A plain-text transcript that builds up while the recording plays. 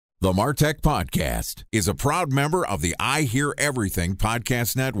The MarTech Podcast is a proud member of the I Hear Everything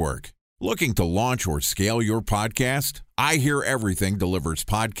Podcast Network. Looking to launch or scale your podcast? I Hear Everything delivers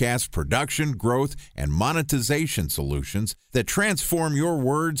podcast production, growth, and monetization solutions that transform your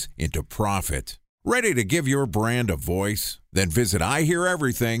words into profit. Ready to give your brand a voice? Then visit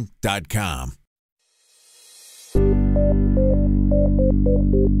iheareverything.com.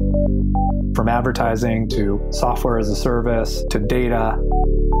 From advertising to software as a service to data.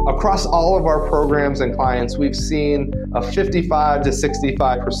 Across all of our programs and clients, we've seen a 55 to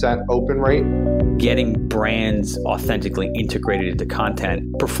 65% open rate. Getting brands authentically integrated into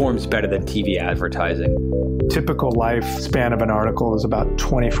content performs better than TV advertising. Typical lifespan of an article is about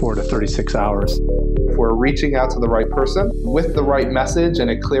 24 to 36 hours. If we're reaching out to the right person with the right message and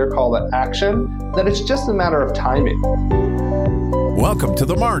a clear call to action, then it's just a matter of timing. Welcome to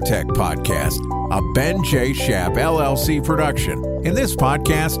the MarTech Podcast, a Ben J. Schaap LLC production. In this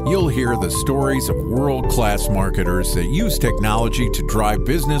podcast, you'll hear the stories of world-class marketers that use technology to drive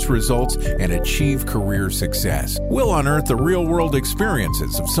business results and achieve career success. We'll unearth the real-world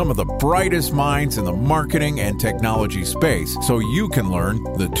experiences of some of the brightest minds in the marketing and technology space so you can learn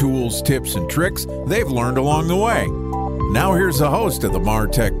the tools, tips, and tricks they've learned along the way. Now here's the host of the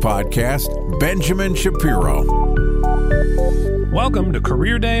MarTech Podcast, Benjamin Shapiro. Welcome to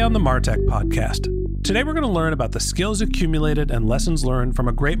Career Day on the MarTech Podcast. Today we're going to learn about the skills accumulated and lessons learned from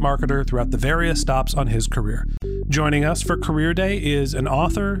a great marketer throughout the various stops on his career. Joining us for Career Day is an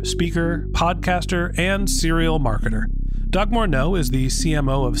author, speaker, podcaster, and serial marketer. Doug Morneau is the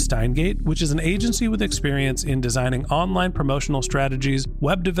CMO of Steingate, which is an agency with experience in designing online promotional strategies,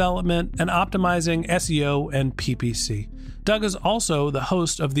 web development, and optimizing SEO and PPC. Doug is also the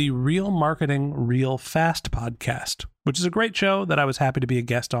host of the Real Marketing, Real Fast podcast, which is a great show that I was happy to be a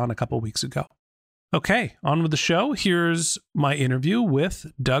guest on a couple weeks ago. Okay, on with the show. Here's my interview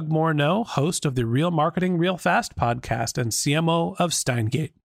with Doug Morneau, host of the Real Marketing, Real Fast podcast and CMO of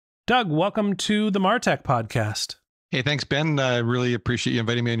Steingate. Doug, welcome to the MarTech Podcast. Hey, thanks, Ben. I really appreciate you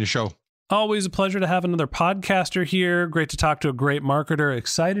inviting me on your show. Always a pleasure to have another podcaster here. Great to talk to a great marketer.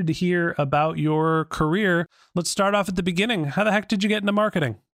 Excited to hear about your career. Let's start off at the beginning. How the heck did you get into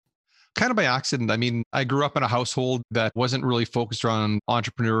marketing? Kind of by accident. I mean, I grew up in a household that wasn't really focused on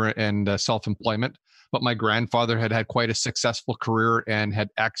entrepreneur and self-employment, but my grandfather had quite a successful career and had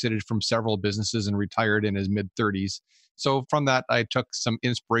exited from several businesses and retired in his mid-30s. So from that, I took some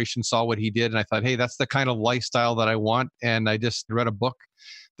inspiration, saw what he did, and I thought, hey, that's the kind of lifestyle that I want. And I just read a book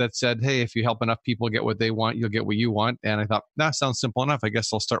that said, hey, if you help enough people get what they want, you'll get what you want. And I thought, that sounds simple enough. I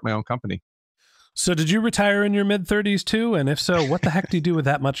guess I'll start my own company. So did you retire in your mid-30s too? And if so, what the heck do you do with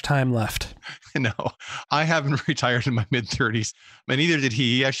that much time left? No, I haven't retired in my mid-30s, but neither did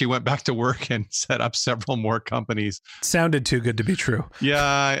he. He actually went back to work and set up several more companies. Sounded too good to be true.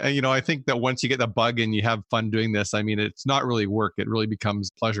 Yeah, I think that once you get the bug and you have fun doing this, I mean, it's not really work. It really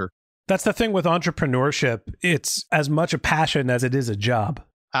becomes pleasure. That's the thing with entrepreneurship. It's as much a passion as it is a job.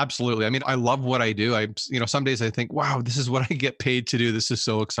 Absolutely. I mean, I love what I do. Some days I think, wow, this is what I get paid to do. This is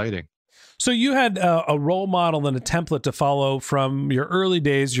so exciting. So you had a role model and a template to follow from your early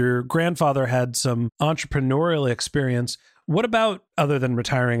days. Your grandfather had some entrepreneurial experience. What about, other than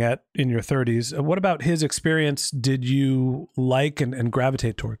retiring in your 30s, what about his experience did you like and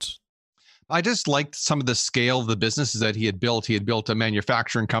gravitate towards? I just liked some of the scale of the businesses that he had built. He had built a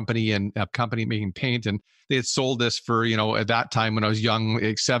manufacturing company and a company making paint, and they had sold this for, at that time when I was young,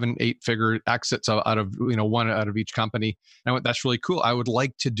 7-8 figure exits out of, one out of each company. And I went, that's really cool. I would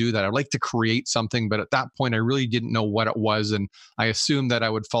like to do that. I'd like to create something. But at that point, I really didn't know what it was. And I assumed that I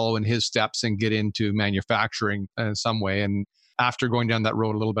would follow in his steps and get into manufacturing in some way. And after going down that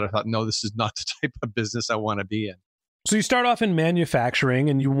road a little bit, I thought, no, this is not the type of business I want to be in. So you start off in manufacturing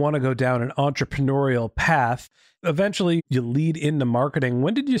and you want to go down an entrepreneurial path. Eventually, you lead into marketing.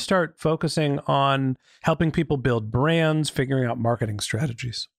 When did you start focusing on helping people build brands, figuring out marketing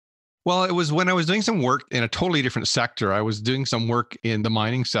strategies? Well, it was when I was doing some work in a totally different sector. I was doing some work in the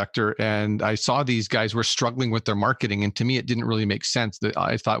mining sector, and I saw these guys were struggling with their marketing. And to me, it didn't really make sense. That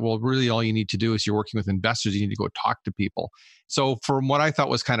I thought, well, really all you need to do is you're working with investors. You need to go talk to people. So from what I thought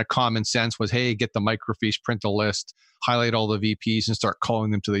was kind of common sense was, hey, get the microfiche, print a list, highlight all the VPs and start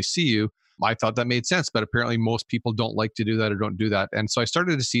calling them till they see you. I thought that made sense, but apparently most people don't like to do that or don't do that. And so I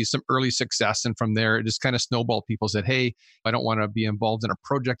started to see some early success. And from there, it just kind of snowballed. People said, hey, I don't want to be involved in a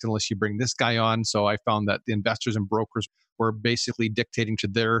project unless you bring this guy on. So I found that the investors and brokers were basically dictating to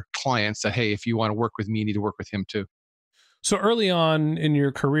their clients that, hey, if you want to work with me, you need to work with him too. So early on in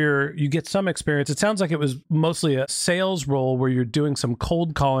your career, you get some experience. It sounds like it was mostly a sales role where you're doing some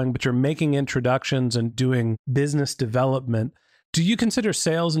cold calling, but you're making introductions and doing business development. Do you consider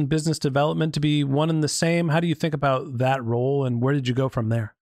sales and business development to be one and the same? How do you think about that role, and where did you go from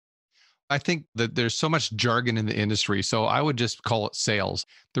there? I think that there's so much jargon in the industry, so I would just call it sales.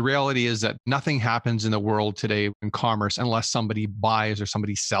 The reality is that nothing happens in the world today in commerce unless somebody buys or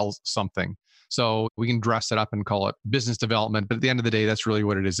somebody sells something. So we can dress it up and call it business development, but at the end of the day, that's really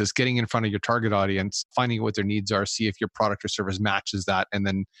what it is. It's getting in front of your target audience, finding what their needs are, see if your product or service matches that, and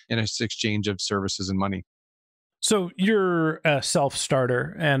then in an exchange of services and money. So you're a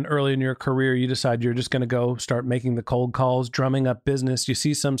self-starter, and early in your career, you decide you're just going to go start making the cold calls, drumming up business. You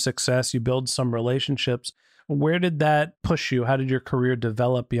see some success, you build some relationships. Where did that push you? How did your career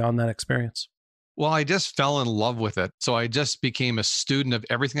develop beyond that experience? Well, I just fell in love with it. So I just became a student of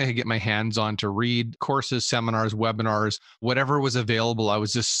everything I could get my hands on to read courses, seminars, webinars, whatever was available. I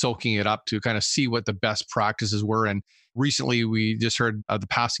was just soaking it up to kind of see what the best practices were. And recently we just heard of the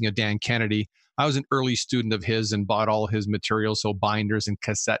passing of Dan Kennedy. I was an early student of his and bought all his materials, so binders and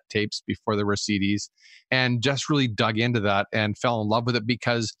cassette tapes before there were CDs, and just really dug into that and fell in love with it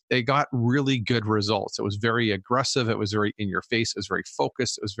because they got really good results. It was very aggressive. It was very in your face. It was very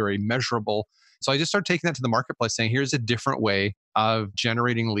focused. It was very measurable. So I just started taking that to the marketplace saying, here's a different way of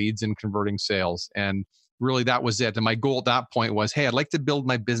generating leads and converting sales. And really that was it. And my goal at that point was, hey, I'd like to build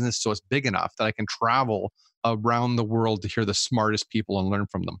my business so it's big enough that I can travel around the world to hear the smartest people and learn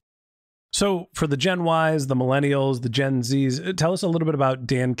from them. So for the Gen Ys, the Millennials, the Gen Zs, tell us a little bit about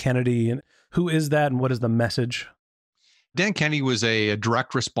Dan Kennedy and who is that and what is the message? Dan Kennedy was a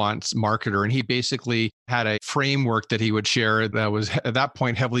direct response marketer, and he basically had a framework that he would share that was at that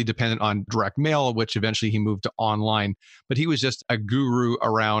point heavily dependent on direct mail, which eventually he moved to online. But he was just a guru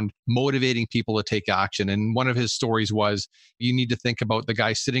around motivating people to take action. And one of his stories was, you need to think about the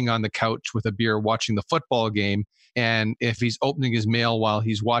guy sitting on the couch with a beer watching the football game. And if he's opening his mail while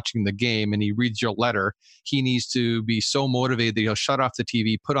he's watching the game and he reads your letter, he needs to be so motivated that he'll shut off the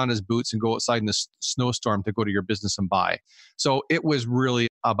TV, put on his boots, and go outside in a snowstorm to go to your business and buy. So it was really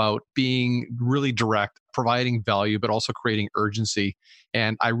about being really direct, providing value, but also creating urgency.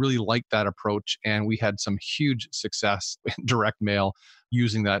 And I really liked that approach. And we had some huge success in direct mail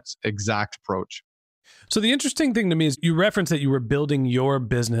using that exact approach. So the interesting thing to me is you referenced that you were building your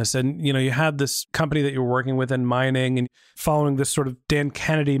business and, you had this company that you were working with in mining and following this sort of Dan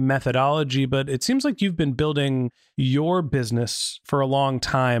Kennedy methodology, but it seems like you've been building your business for a long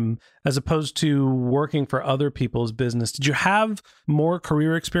time as opposed to working for other people's business. Did you have more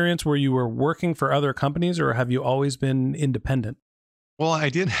career experience where you were working for other companies, or have you always been independent? Well, I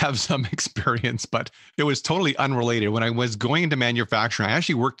did have some experience, but it was totally unrelated. When I was going into manufacturing, I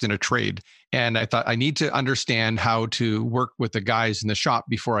actually worked in a trade, and I thought I need to understand how to work with the guys in the shop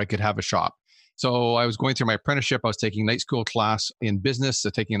before I could have a shop. So I was going through my apprenticeship. I was taking a night school class in business,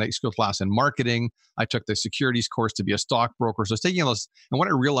 taking a night school class in marketing. I took the securities course to be a stockbroker. So I was taking all this, and what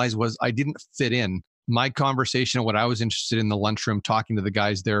I realized was I didn't fit in. My conversation, what I was interested in the lunchroom, talking to the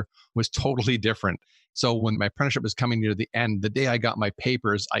guys there, was totally different. So when my apprenticeship was coming near the end, the day I got my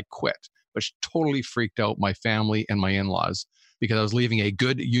papers, I quit, which totally freaked out my family and my in-laws because I was leaving a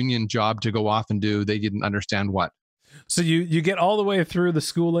good union job to go off and do, they didn't understand what. So you get all the way through the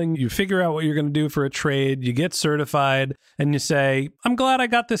schooling, you figure out what you're going to do for a trade, you get certified, and you say, I'm glad I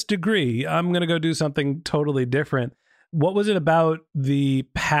got this degree. I'm going to go do something totally different. What was it about the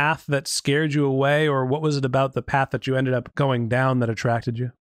path that scared you away, or what was it about the path that you ended up going down that attracted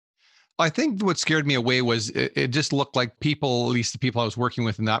you? I think what scared me away was it just looked like people, at least the people I was working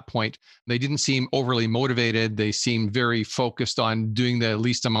with in that point, they didn't seem overly motivated. They seemed very focused on doing the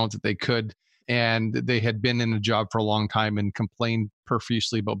least amount that they could. And they had been in a job for a long time and complained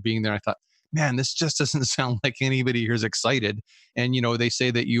profusely about being there. I thought, man, this just doesn't sound like anybody here is excited. And, they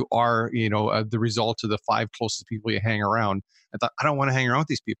say that you are, the result of the 5 closest people you hang around. I thought, I don't want to hang around with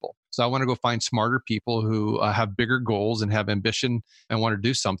these people. So I want to go find smarter people who have bigger goals and have ambition and want to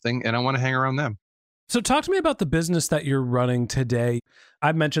do something. And I want to hang around them. So talk to me about the business that you're running today.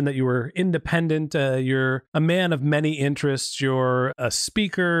 I mentioned that you were independent. You're a man of many interests. You're a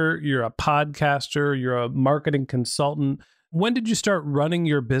speaker. You're a podcaster. You're a marketing consultant. When did you start running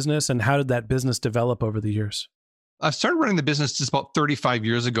your business, and how did that business develop over the years? I started running the business just about 35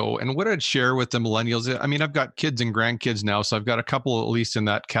 years ago. And what I'd share with the millennials, I mean, I've got kids and grandkids now, so I've got a couple at least in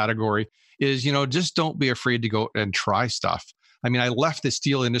that category, is, just don't be afraid to go and try stuff. I mean, I left the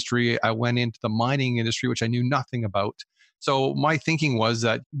steel industry. I went into the mining industry, which I knew nothing about. So my thinking was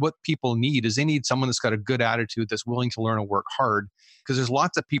that what people need is they need someone that's got a good attitude, that's willing to learn and work hard, because there's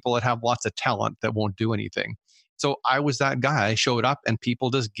lots of people that have lots of talent that won't do anything. So I was that guy. I showed up and people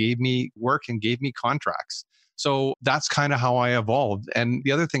just gave me work and gave me contracts. So that's kind of how I evolved. And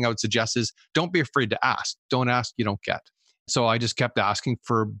the other thing I would suggest is don't be afraid to ask. Don't ask, you don't get. So I just kept asking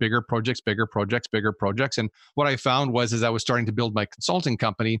for bigger projects. And what I found was, as I was starting to build my consulting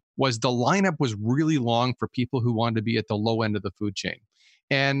company, was the lineup was really long for people who wanted to be at the low end of the food chain.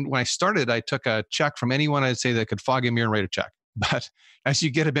 And when I started, I took a check from anyone I'd say that could fog a mirror and write a check. But as you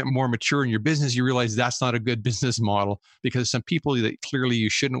get a bit more mature in your business, you realize that's not a good business model, because some people that clearly you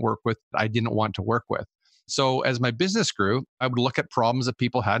shouldn't work with, I didn't want to work with. So as my business grew, I would look at problems that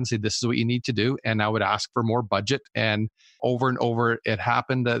people had and say, this is what you need to do. And I would ask for more budget. And over, it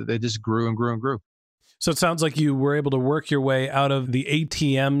happened that they just grew and grew and grew. So it sounds like you were able to work your way out of the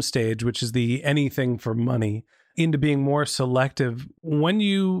ATM stage, which is the anything for money, into being more selective. When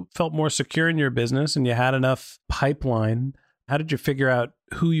you felt more secure in your business and you had enough pipeline, how did you figure out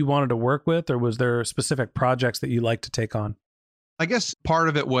who you wanted to work with? Or was there specific projects that you like to take on? I guess part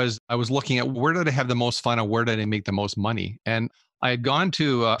of it was I was looking at where did I have the most fun and where did I make the most money? And I had gone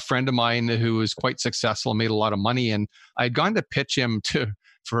to a friend of mine who was quite successful and made a lot of money. And I had gone to pitch him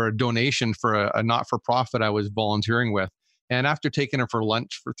for a donation for a not-for-profit I was volunteering with. And after taking him for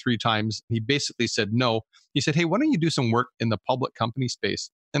lunch for 3 times, he basically said no. He said, hey, why don't you do some work in the public company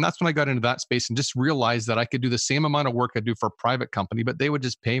space? And that's when I got into that space and just realized that I could do the same amount of work I do for a private company, but they would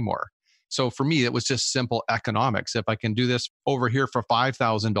just pay more. So for me, it was just simple economics. If I can do this over here for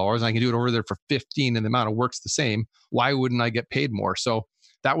 $5,000 and I can do it over there for 15 and the amount of work's the same, why wouldn't I get paid more? So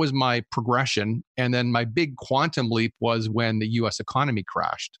that was my progression. And then my big quantum leap was when the US economy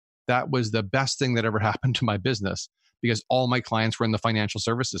crashed. That was the best thing that ever happened to my business because all my clients were in the financial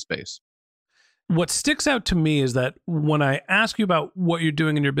services space. What sticks out to me is that when I ask you about what you're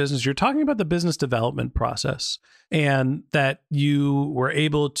doing in your business, you're talking about the business development process and that you were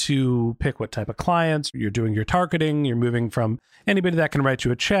able to pick what type of clients, you're doing your targeting, you're moving from anybody that can write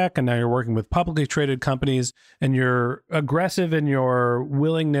you a check, and now you're working with publicly traded companies, and you're aggressive in your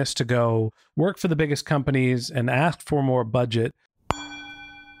willingness to go work for the biggest companies and ask for more budget.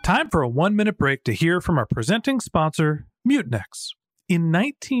 Time for a 1-minute break to hear from our presenting sponsor, Mutinex. In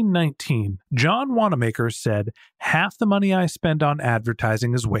 1919, John Wanamaker said, half the money I spend on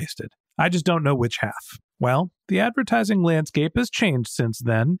advertising is wasted. I just don't know which half. Well, the advertising landscape has changed since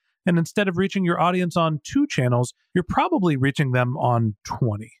then, and instead of reaching your audience on 2 channels, you're probably reaching them on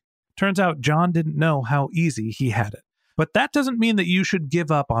 20. Turns out John didn't know how easy he had it. But that doesn't mean that you should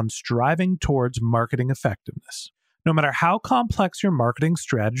give up on striving towards marketing effectiveness. No matter how complex your marketing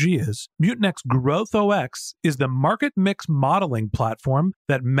strategy is, Mutinex Growth OX is the market mix modeling platform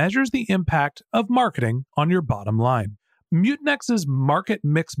that measures the impact of marketing on your bottom line. Mutinex's market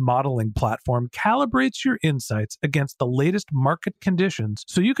mix modeling platform calibrates your insights against the latest market conditions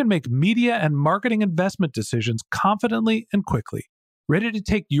so you can make media and marketing investment decisions confidently and quickly. Ready to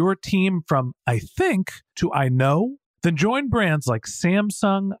take your team from I think to I know? Then join brands like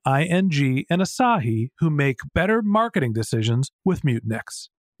Samsung, ING, and Asahi who make better marketing decisions with Mutinex.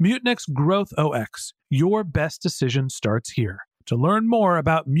 Mutinex Growth OX. Your best decision starts here. To learn more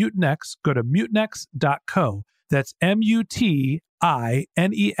about Mutinex, go to mutinex.co. That's MUTINEX.co.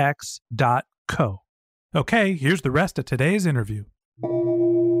 Okay, here's the rest of today's interview.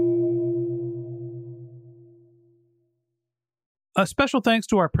 A special thanks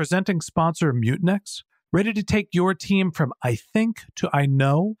to our presenting sponsor, Mutinex. Ready to take your team from I think to I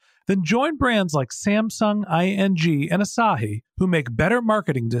know? Then join brands like Samsung, ING, and Asahi who make better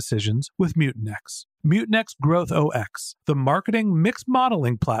marketing decisions with Mutinex. Mutinex Growth OX, the marketing mix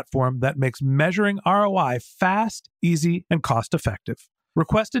modeling platform that makes measuring ROI fast, easy, and cost-effective.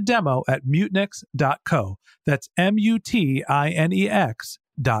 Request a demo at mutinex.co. That's MUTINEX.co.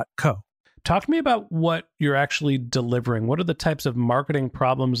 Talk to me about what you're actually delivering. What are the types of marketing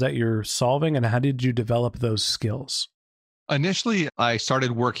problems that you're solving, and how did you develop those skills? Initially, I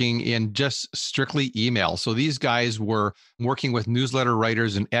started working in just strictly email. So these guys were working with newsletter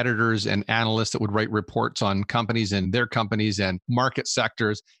writers and editors and analysts that would write reports on companies and their companies and market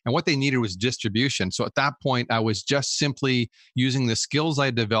sectors. And what they needed was distribution. So at that point, I was just simply using the skills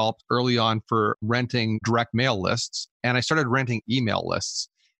I developed early on for renting direct mail lists. And I started renting email lists.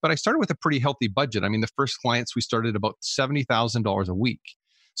 But I started with a pretty healthy budget. I mean, the first clients, we started about $70,000 a week.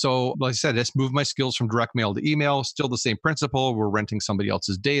 So like I said, just moved my skills from direct mail to email, still the same principle. We're renting somebody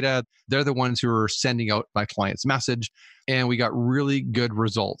else's data. They're the ones who are sending out my client's message. And we got really good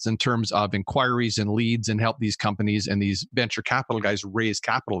results in terms of inquiries and leads and help these companies and these venture capital guys raise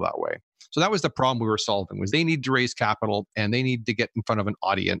capital that way. So that was the problem we were solving, was they need to raise capital and they need to get in front of an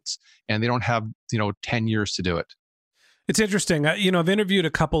audience, and they don't have, 10 years to do it. It's interesting. I've interviewed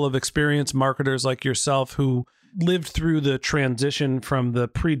a couple of experienced marketers like yourself who lived through the transition from the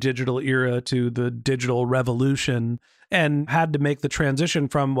pre-digital era to the digital revolution. and had to make the transition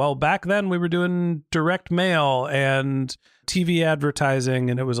from, well, back then we were doing direct mail and TV advertising,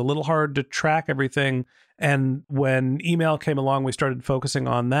 and it was a little hard to track everything. And when email came along, we started focusing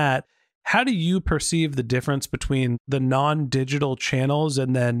on that. How do you perceive the difference between the non-digital channels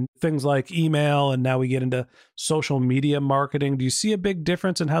and then things like email, and now we get into social media marketing? Do you see a big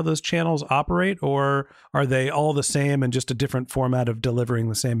difference in how those channels operate, or are they all the same and just a different format of delivering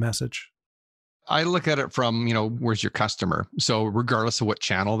the same message? I look at it from, where's your customer? So regardless of what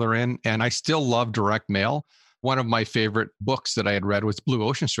channel they're in, and I still love direct mail. One of my favorite books that I had read was Blue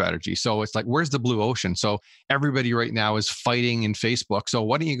Ocean Strategy. So it's like, where's the blue ocean? So everybody right now is fighting in Facebook. So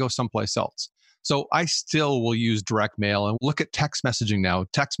why don't you go someplace else? So I still will use direct mail and look at text messaging now.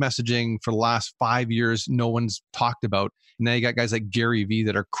 Text messaging for the last 5 years, no one's talked about. And now you got guys like Gary Vee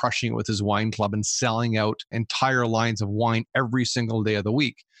that are crushing it with his wine club and selling out entire lines of wine every single day of the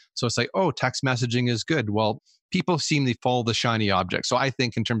week. So it's like, oh, text messaging is good. Well, people seem to follow the shiny object. So I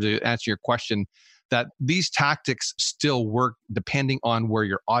think in terms of answering your question, that these tactics still work depending on where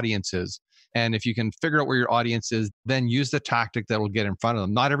your audience is. And if you can figure out where your audience is, then use the tactic that will get in front of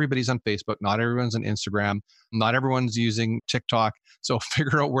them. Not everybody's on Facebook. Not everyone's on Instagram. Not everyone's using TikTok. So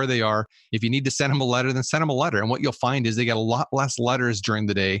figure out where they are. If you need to send them a letter, then send them a letter. And what you'll find is they get a lot less letters during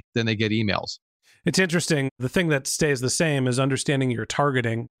the day than they get emails. It's interesting. The thing that stays the same is understanding your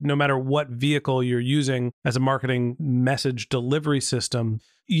targeting. No matter what vehicle you're using as a marketing message delivery system,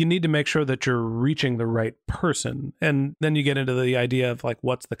 you need to make sure that you're reaching the right person. And then you get into the idea of like,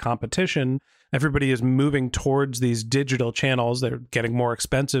 what's the competition? Everybody is moving towards these digital channels. They're getting more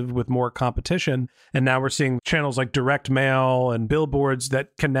expensive with more competition. And now we're seeing channels like direct mail and billboards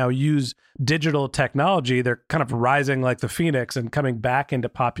that can now use digital technology. They're kind of rising like the phoenix and coming back into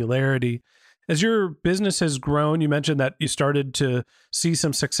popularity. As your business has grown, you mentioned that you started to see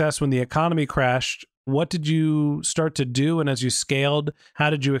some success when the economy crashed. What did you start to do? And as you scaled,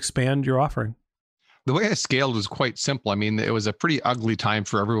 how did you expand your offering? The way I scaled was quite simple. I mean, it was a pretty ugly time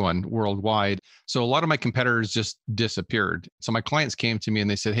for everyone worldwide. So a lot of my competitors just disappeared. So my clients came to me and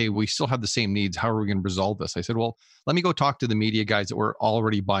they said, hey, we still have the same needs. How are we going to resolve this? I said, well, let me go talk to the media guys that we're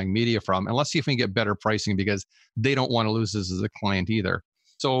already buying media from, and let's see if we can get better pricing, because they don't want to lose this as a client either.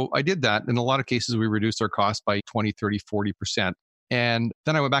 So I did that. In a lot of cases, we reduced our cost by 20, 30, 40%. And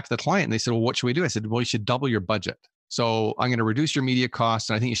then I went back to the client and they said, well, what should we do? I said, well, you should double your budget. So I'm going to reduce your media costs,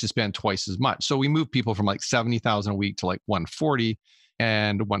 and I think you should spend twice as much. So we moved people from like 70,000 a week to like 140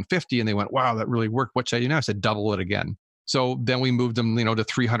 and 150. And they went, wow, that really worked. What should I do now? I said, double it again. So then we moved them, to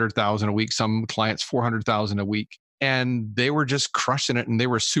 300,000 a week. Some clients, 400,000 a week. And they were just crushing it and they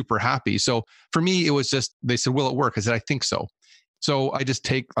were super happy. So for me, it was just, they said, will it work? I said, I think so. So I just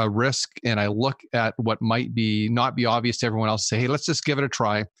take a risk and I look at what might be not be obvious to everyone else, say, hey, let's just give it a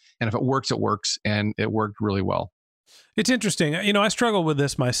try. And if it works, it works. And it worked really well. It's interesting. I struggle with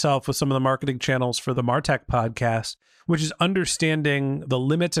this myself with some of the marketing channels for the MarTech podcast, which is understanding the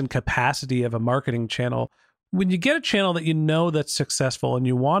limits and capacity of a marketing channel. When you get a channel that you know that's successful and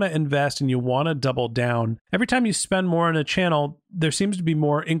you want to invest and you want to double down, every time you spend more on a channel, there seems to be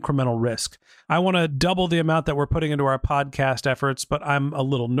more incremental risk. I want to double the amount that we're putting into our podcast efforts, but I'm a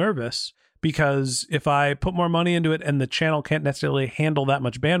little nervous because if I put more money into it and the channel can't necessarily handle that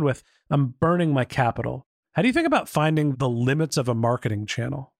much bandwidth, I'm burning my capital. How do you think about finding the limits of a marketing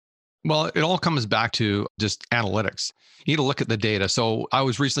channel? Well, it all comes back to just analytics. You need to look at the data. So I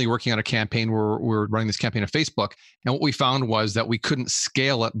was recently working on a campaign where we were running this campaign on Facebook. And what we found was that we couldn't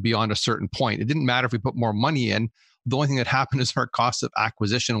scale it beyond a certain point. It didn't matter if we put more money in. The only thing that happened is our cost of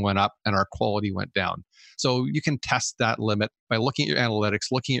acquisition went up and our quality went down. So you can test that limit by looking at your analytics,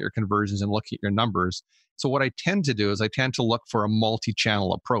 looking at your conversions, and looking at your numbers. So what I tend to do is I tend to look for a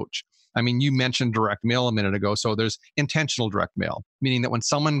multi-channel approach. I mean, you mentioned direct mail a minute ago. So there's intentional direct mail, meaning that when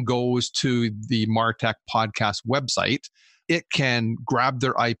someone goes to the MarTech podcast website, it can grab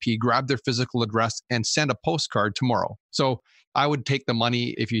their IP, grab their physical address, and send a postcard tomorrow. So I would take the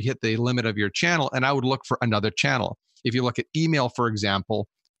money if you hit the limit of your channel, and I would look for another channel. If you look at email, for example,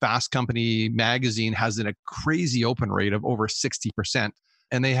 Fast Company magazine has a crazy open rate of over 60%,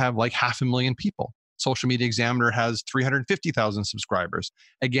 and they have like 500,000 people. Social Media Examiner has 350,000 subscribers.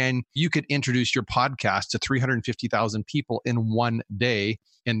 Again, you could introduce your podcast to 350,000 people in one day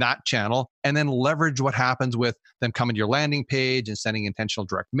in that channel. and then leverage what happens with them coming to your landing page and sending intentional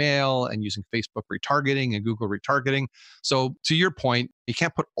direct mail and using Facebook retargeting and Google retargeting. So to your point, you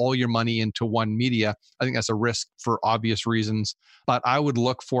can't put all your money into one media. I think that's a risk for obvious reasons, but I would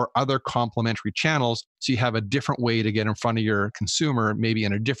look for other complementary channels so you have a different way to get in front of your consumer, maybe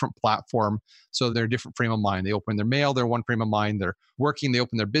in a different platform. So they're a different frame of mind. They open their mail, they're one frame of mind. They're working, they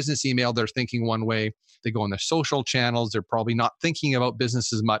open their business email, they're thinking one way. They go on their social channels, they're probably not thinking about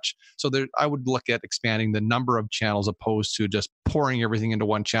business as much. So I would look at expanding the number of channels opposed to just pouring everything into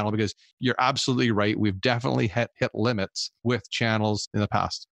one channel, because you're absolutely right. We've definitely hit limits with channels in the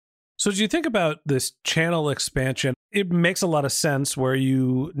past. So as you think about this channel expansion, it makes a lot of sense where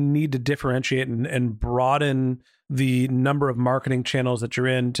you need to differentiate and broaden the number of marketing channels that you're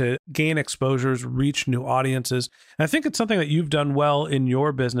in to gain exposures, reach new audiences. And I think it's something that you've done well in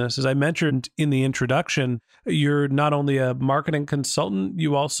your business. As I mentioned in the introduction, you're not only a marketing consultant,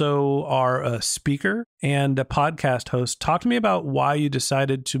 you also are a speaker and a podcast host. Talk to me about why you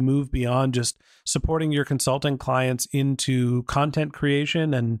decided to move beyond just supporting your consulting clients into content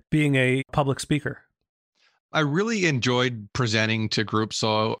creation and being a public speaker. I really enjoyed presenting to groups.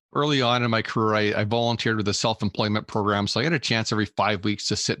 So early on in my career, I volunteered with a self-employment program. So I had a chance every 5 weeks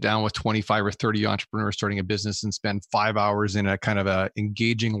to sit down with 25 or 30 entrepreneurs starting a business and spend 5 hours in a kind of a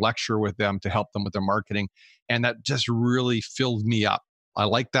engaging lecture with them to help them with their marketing. And that just really filled me up. I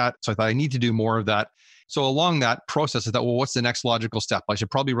like that. So I thought I need to do more of that. So along that process, I thought, well, what's the next logical step? I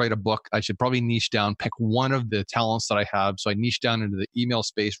should probably write a book. I should probably niche down, pick one of the talents that I have. So I niched down into the email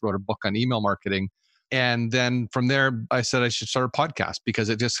space, wrote a book on email marketing. And then from there, I said I should start a podcast because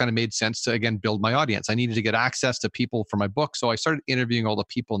it just kind of made sense to, again, build my audience. I needed to get access to people for my book. So I started interviewing all the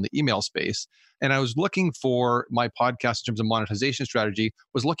people in the email space. And I was looking for my podcast in terms of monetization strategy,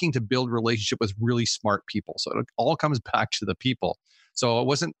 was looking to build relationship with really smart people. So it all comes back to the people. So it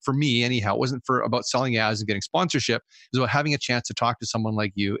wasn't for me anyhow. It wasn't about selling ads and getting sponsorship. It was about having a chance to talk to someone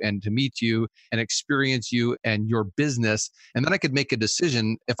like you and to meet you and experience you and your business. And then I could make a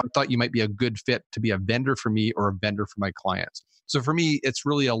decision if I thought you might be a good fit to be a vendor for me or a vendor for my clients. So for me, it's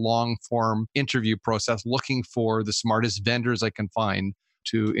really a long form interview process, looking for the smartest vendors I can find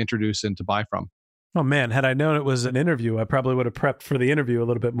to introduce and to buy from. Oh man, had I known it was an interview, I probably would have prepped for the interview a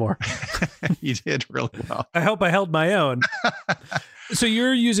little bit more. You did really well. I hope I held my own. So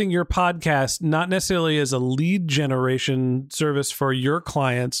you're using your podcast not necessarily as a lead generation service for your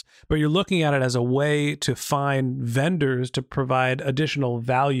clients, but you're looking at it as a way to find vendors to provide additional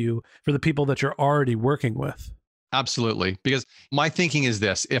value for the people that you're already working with. Absolutely. Because my thinking is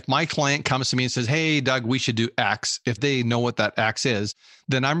this: if my client comes to me and says, hey, Doug, we should do X, if they know what that X is,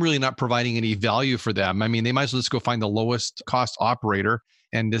 then I'm really not providing any value for them. I mean, they might as well just go find the lowest cost operator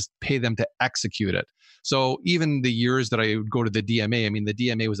and just pay them to execute it. So even the years that I would go to the DMA, I mean, the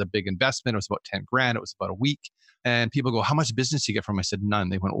DMA was a big investment. It was about 10 grand. It was about a week. And people go, how much business do you get from? I said, none.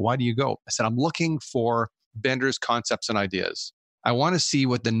 They went, why do you go? I said, I'm looking for vendors, concepts, and ideas. I want to see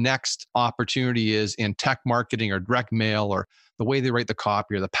what the next opportunity is in tech marketing or direct mail or the way they write the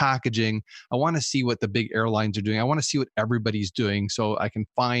copy or the packaging. I want to see what the big airlines are doing. I want to see what everybody's doing so I can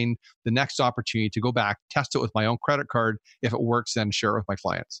find the next opportunity to go back, test it with my own credit card. If it works, then share it with my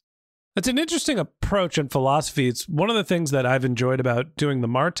clients. It's an interesting approach and philosophy. It's one of the things that I've enjoyed about doing the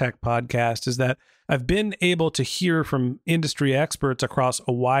MarTech podcast is that I've been able to hear from industry experts across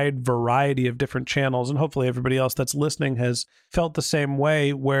a wide variety of different channels. And hopefully everybody else that's listening has felt the same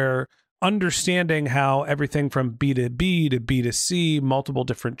way, where understanding how everything from B2B to B2C, multiple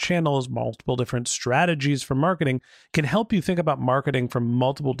different channels, multiple different strategies for marketing can help you think about marketing from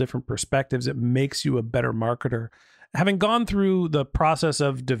multiple different perspectives. It makes you a better marketer. Having gone through the process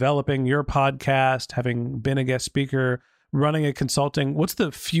of developing your podcast, having been a guest speaker, running a consulting, what's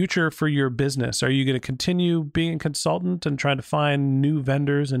the future for your business? Are you going to continue being a consultant and trying to find new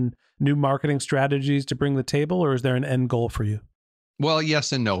vendors and new marketing strategies to bring to the table, or is there an end goal for you? Well,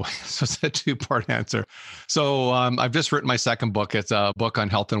 yes and no. So it's a two-part answer. So I've just written my second book. It's a book on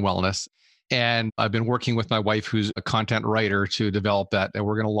health and wellness. And I've been working with my wife, who's a content writer, to develop that. And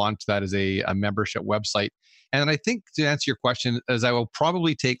we're going to launch that as a membership website. And I think to answer your question, is I will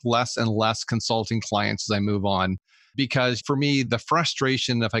probably take less and less consulting clients as I move on. Because for me, the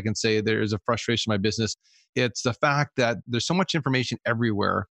frustration, if I can say there is a frustration in my business, it's the fact that there's so much information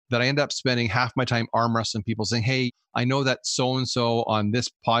everywhere that I end up spending half my time arm wrestling people saying, hey, I know that so-and-so on this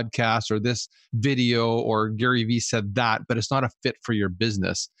podcast or this video or Gary Vee said that, but it's not a fit for your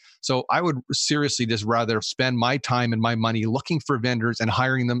business. So I would seriously just rather spend my time and my money looking for vendors and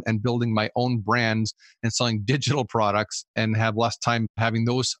hiring them and building my own brands and selling digital products and have less time having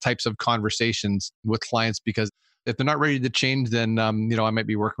those types of conversations with clients, because if they're not ready to change, then I might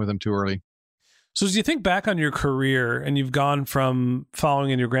be working with them too early. So as you think back on your career and you've gone from following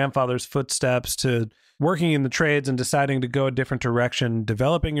in your grandfather's footsteps to working in the trades and deciding to go a different direction,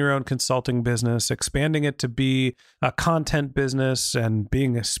 developing your own consulting business, expanding it to be a content business and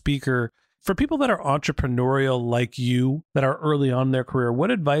being a speaker, for people that are entrepreneurial like you, that are early on in their career,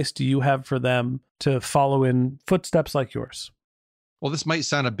 what advice do you have for them to follow in footsteps like yours? Well, this might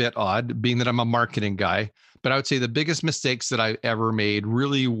sound a bit odd, being that I'm a marketing guy, but I would say the biggest mistakes that I ever made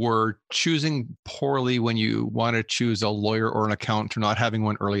really were choosing poorly when you want to choose a lawyer or an accountant, or not having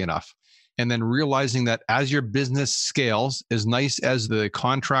one early enough. And then realizing that as your business scales, as nice as the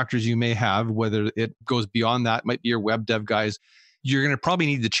contractors you may have, whether it goes beyond that, might be your web dev guys, you're going to probably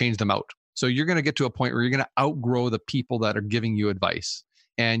need to change them out. So you're going to get to a point where you're going to outgrow the people that are giving you advice.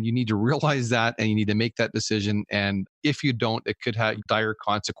 And you need to realize that, and you need to make that decision. And if you don't, it could have dire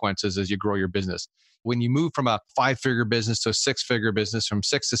consequences as you grow your business. When you move from a 5-figure business to a 6-figure business, from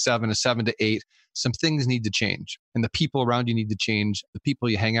 6 to 7 to 7 to 8, some things need to change. And the people around you need to change. The people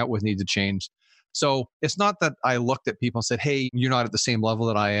you hang out with need to change. So it's not that I looked at people and said, hey, you're not at the same level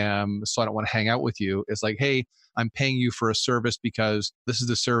that I am, so I don't want to hang out with you. It's like, hey, I'm paying you for a service because this is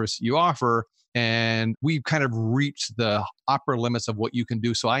the service you offer. And we've kind of reached the upper limits of what you can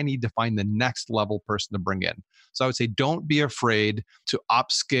do. So I need to find the next level person to bring in. So I would say, don't be afraid to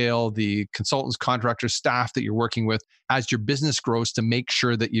upscale the consultants, contractors, staff that you're working with as your business grows, to make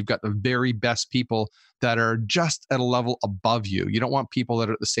sure that you've got the very best people that are just at a level above you. You don't want people that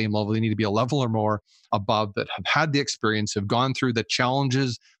are at the same level. You need to be a level or more above, that have had the experience, have gone through the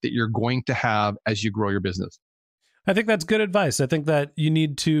challenges that you're going to have as you grow your business. I think that's good advice. I think that you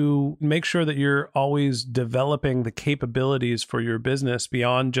need to make sure that you're always developing the capabilities for your business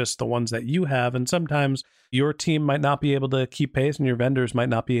beyond just the ones that you have. And sometimes your team might not be able to keep pace and your vendors might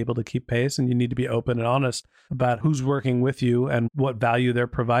not be able to keep pace. And you need to be open and honest about who's working with you and what value they're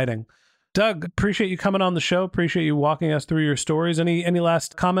providing. Doug, appreciate you coming on the show. Appreciate you walking us through your stories. Any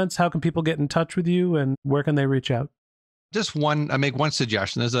last comments? How can people get in touch with you and where can they reach out? Just I make one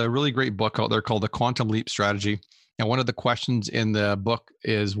suggestion. There's a really great book out there called The Quantum Leap Strategy. And one of the questions in the book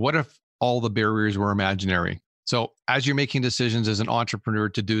is, what if all the barriers were imaginary? So as you're making decisions as an entrepreneur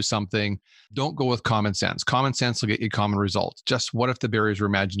to do something, don't go with common sense. Common sense will get you common results. Just what if the barriers were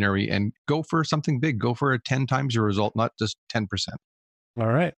imaginary, and go for something big. Go for 10 times your result, not just 10%. All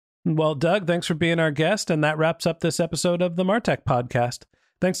right. Well, Doug, thanks for being our guest. And that wraps up this episode of the MarTech Podcast.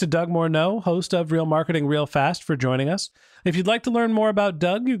 Thanks to Doug Morneau, host of Real Marketing Real Fast, for joining us. If you'd like to learn more about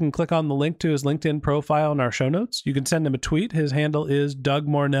Doug, you can click on the link to his LinkedIn profile in our show notes. You can send him a tweet. His handle is Doug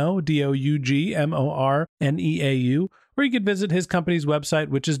Morneau, DougMorneau, or you could visit his company's website,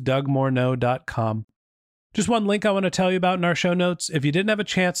 which is dougmorneau.com. Just one link I want to tell you about in our show notes. If you didn't have a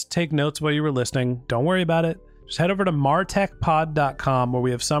chance to take notes while you were listening, don't worry about it. Just head over to martechpod.com, where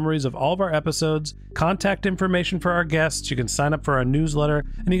we have summaries of all of our episodes, contact information for our guests. You can sign up for our newsletter,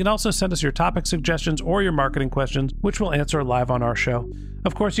 and you can also send us your topic suggestions or your marketing questions, which we'll answer live on our show.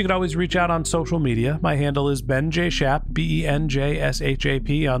 Of course, you can always reach out on social media. My handle is Ben J. Shap,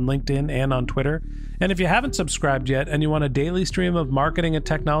 BenJShap on LinkedIn and on Twitter. And if you haven't subscribed yet and you want a daily stream of marketing and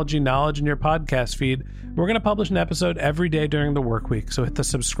technology knowledge in your podcast feed, we're going to publish an episode every day during the work week. So hit the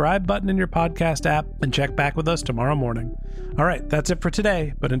subscribe button in your podcast app and check back with us tomorrow morning. All right, that's it for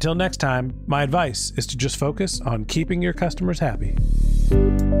today. But until next time, my advice is to just focus on keeping your customers happy.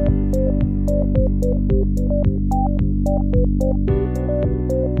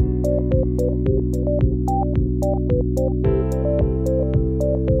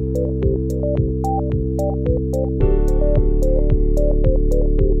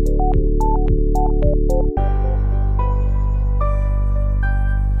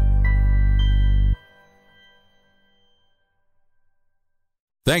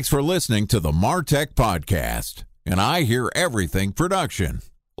 Thanks for listening to the MarTech Podcast, and I Hear Everything production.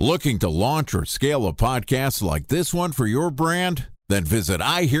 Looking to launch or scale a podcast like this one for your brand? Then visit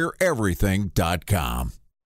iheareverything.com.